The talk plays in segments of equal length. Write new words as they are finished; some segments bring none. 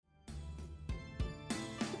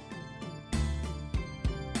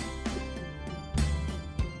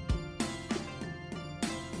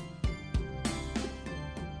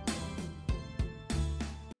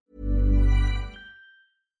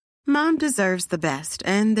Mom deserves the best,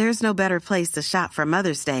 and there's no better place to shop for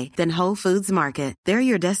Mother's Day than Whole Foods Market. They're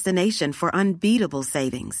your destination for unbeatable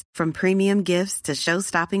savings, from premium gifts to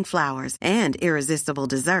show-stopping flowers and irresistible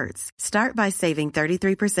desserts. Start by saving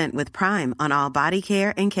 33% with Prime on all body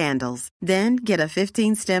care and candles. Then get a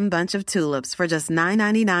 15-stem bunch of tulips for just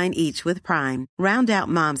 $9.99 each with Prime. Round out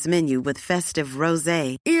Mom's menu with festive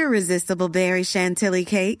rosé, irresistible berry chantilly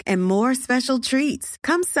cake, and more special treats.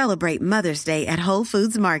 Come celebrate Mother's Day at Whole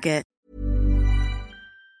Foods Market.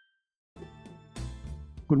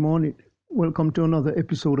 Good morning. Welcome to another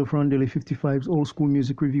episode of Rondelli 55's Old School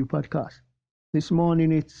Music Review Podcast. This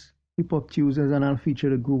morning it's Hip Hop Tuesdays and I'll feature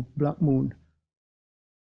the group Black Moon.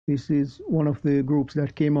 This is one of the groups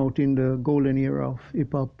that came out in the golden era of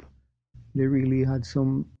hip hop. They really had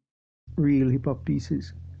some real hip hop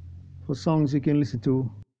pieces. For songs you can listen to,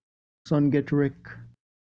 Son Get Wreck,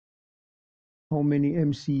 How Many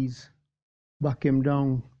MCs, Back 'Em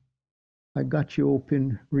Down, I Got You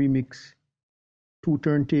Open remix, Two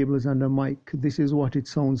Turntables and a Mic, This Is What It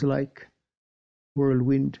Sounds Like,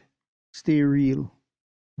 Whirlwind, Stay Real,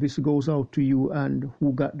 This Goes Out to You, and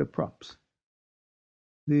Who Got the Props.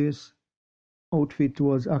 This outfit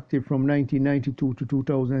was active from 1992 to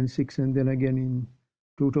 2006 and then again in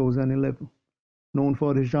 2011. Known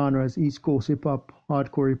for the genres East Coast hip hop,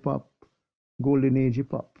 hardcore hip hop, golden age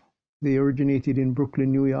hip hop. They originated in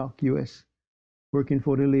Brooklyn, New York, US, working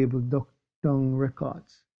for the label Duck Down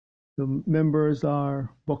Records. The members are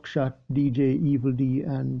Buckshot, DJ, Evil D,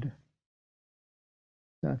 and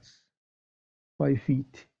that's 5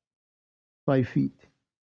 feet. 5 feet.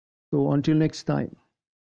 So until next time,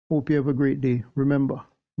 hope you have a great day. Remember,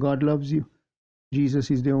 God loves you. Jesus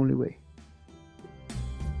is the only way.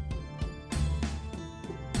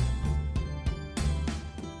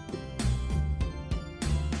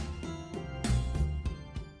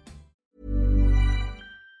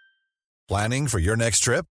 Planning for your next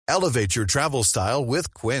trip? Elevate your travel style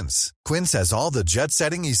with Quince. Quince has all the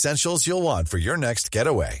jet-setting essentials you'll want for your next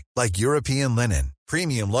getaway, like European linen,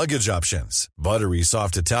 premium luggage options, buttery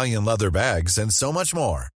soft Italian leather bags, and so much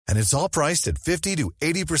more. And it's all priced at 50 to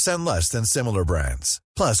 80% less than similar brands.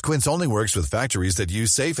 Plus, Quince only works with factories that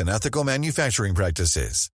use safe and ethical manufacturing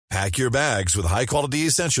practices. Pack your bags with high-quality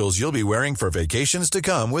essentials you'll be wearing for vacations to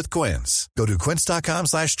come with Quince. Go to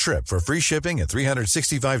quince.com/trip for free shipping and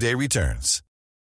 365-day returns.